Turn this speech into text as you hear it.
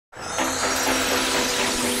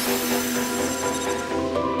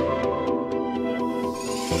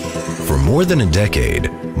more than a decade,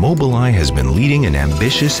 Mobileye has been leading an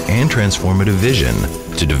ambitious and transformative vision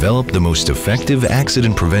to develop the most effective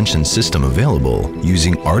accident prevention system available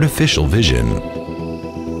using artificial vision.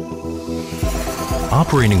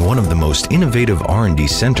 Operating one of the most innovative R&D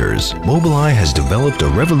centers, Mobileye has developed a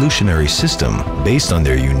revolutionary system based on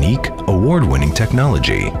their unique, award-winning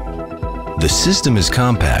technology. The system is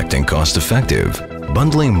compact and cost-effective,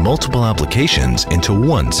 bundling multiple applications into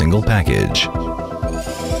one single package.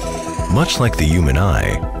 Much like the human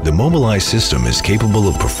eye, the Mobileye system is capable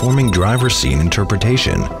of performing driver scene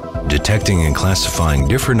interpretation, detecting and classifying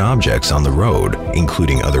different objects on the road,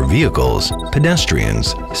 including other vehicles,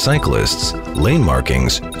 pedestrians, cyclists, lane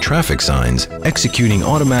markings, traffic signs, executing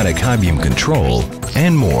automatic high beam control,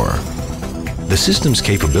 and more. The system's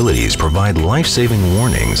capabilities provide life-saving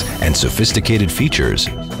warnings and sophisticated features,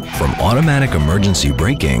 from automatic emergency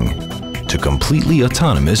braking to completely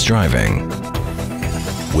autonomous driving.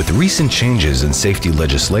 With recent changes in safety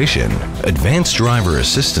legislation, advanced driver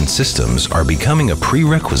assistance systems are becoming a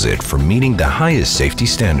prerequisite for meeting the highest safety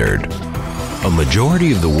standard. A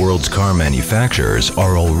majority of the world's car manufacturers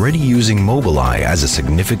are already using Mobileye as a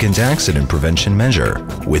significant accident prevention measure,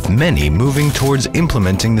 with many moving towards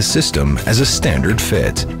implementing the system as a standard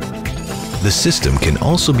fit. The system can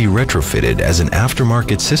also be retrofitted as an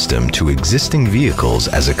aftermarket system to existing vehicles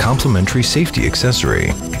as a complementary safety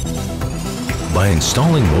accessory. By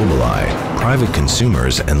installing Mobileye, private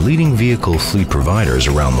consumers and leading vehicle fleet providers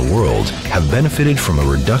around the world have benefited from a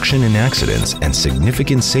reduction in accidents and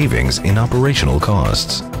significant savings in operational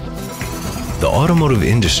costs. The automotive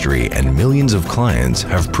industry and millions of clients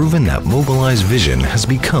have proven that Mobileye's vision has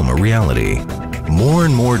become a reality. More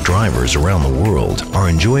and more drivers around the world are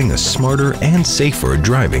enjoying a smarter and safer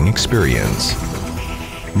driving experience.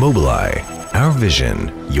 Mobileye, our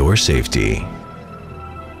vision, your safety.